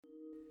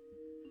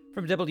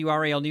From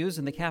WRAL News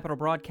and the Capital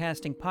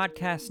Broadcasting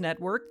Podcast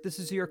Network, this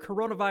is your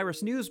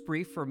coronavirus news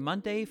brief for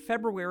Monday,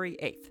 February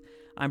 8th.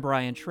 I'm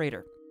Brian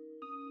Schrader.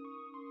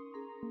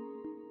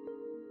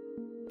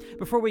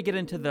 Before we get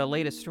into the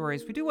latest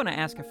stories, we do want to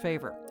ask a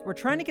favor. We're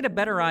trying to get a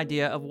better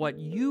idea of what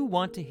you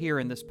want to hear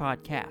in this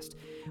podcast.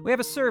 We have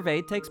a survey.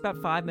 It takes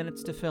about 5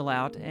 minutes to fill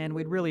out, and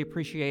we'd really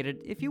appreciate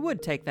it if you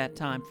would take that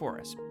time for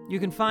us. You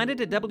can find it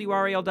at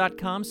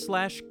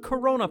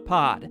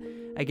WRAL.com/coronapod.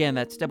 Again,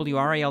 that's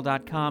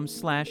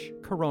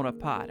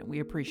WRAL.com/coronapod, and we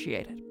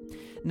appreciate it.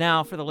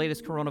 Now for the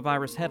latest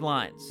coronavirus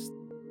headlines.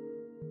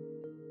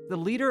 The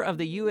leader of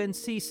the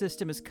UNC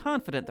system is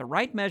confident the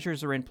right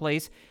measures are in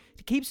place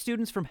to keep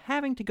students from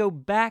having to go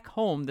back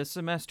home this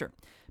semester.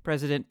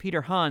 President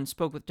Peter Hahn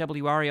spoke with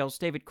WRAL's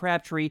David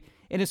Crabtree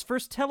in his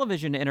first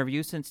television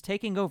interview since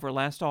taking over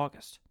last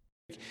August.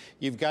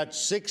 You've got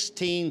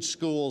 16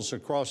 schools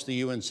across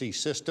the UNC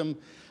system.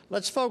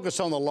 Let's focus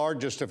on the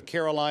largest of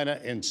Carolina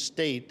and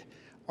State.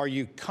 Are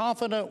you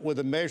confident with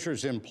the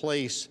measures in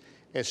place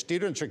as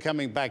students are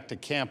coming back to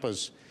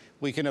campus,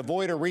 we can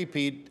avoid a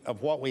repeat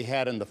of what we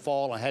had in the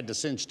fall and had to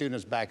send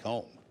students back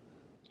home?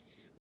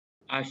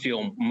 I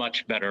feel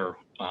much better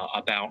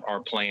about our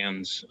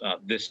plans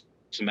this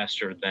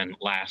semester than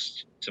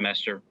last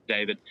semester,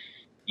 David.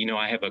 You know,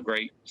 I have a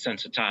great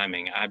sense of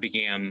timing. I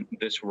began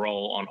this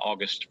role on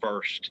August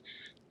 1st.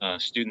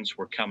 Students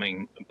were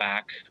coming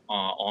back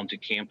onto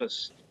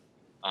campus.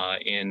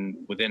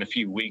 Within a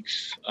few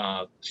weeks,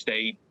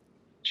 State,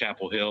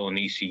 Chapel Hill, and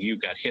ECU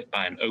got hit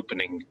by an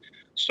opening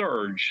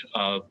surge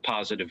of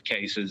positive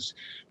cases,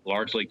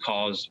 largely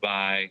caused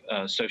by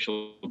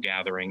social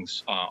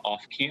gatherings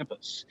off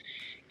campus.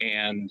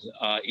 And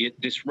it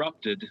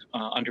disrupted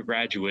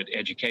undergraduate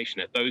education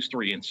at those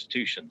three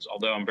institutions.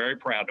 Although I'm very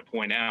proud to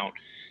point out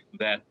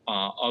that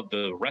of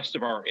the rest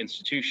of our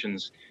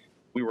institutions,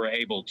 we were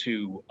able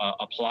to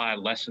apply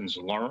lessons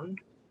learned,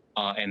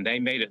 and they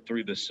made it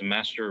through the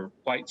semester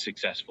quite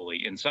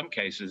successfully. In some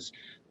cases,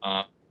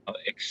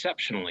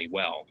 exceptionally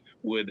well,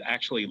 with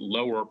actually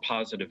lower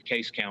positive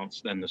case counts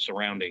than the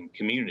surrounding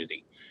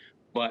community.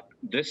 But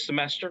this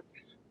semester,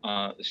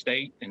 the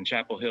State and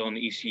Chapel Hill and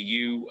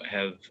ECU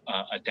have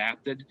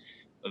adapted.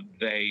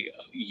 They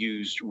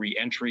used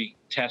reentry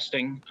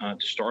testing to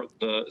start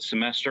the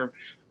semester.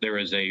 There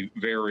is a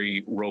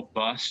very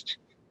robust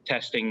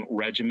testing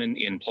regimen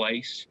in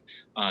place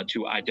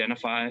to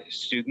identify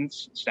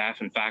students,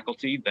 staff, and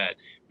faculty that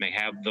may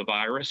have the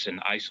virus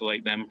and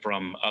isolate them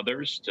from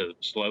others to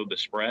slow the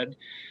spread.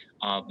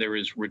 There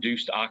is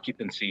reduced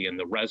occupancy in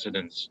the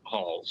residence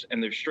halls,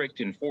 and there's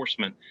strict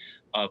enforcement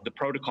of the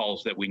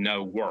protocols that we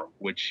know work,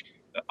 which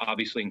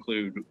obviously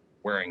include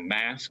wearing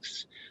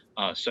masks,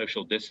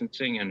 social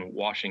distancing, and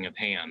washing of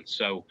hands.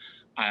 So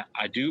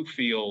I do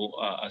feel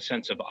a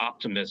sense of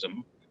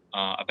optimism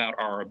about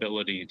our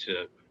ability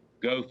to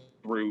go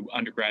through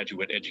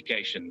undergraduate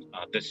education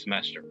this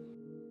semester.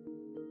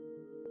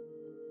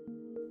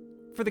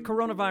 For the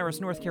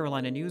Coronavirus North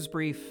Carolina News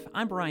Brief,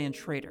 I'm Brian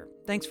Schrader.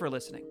 Thanks for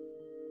listening.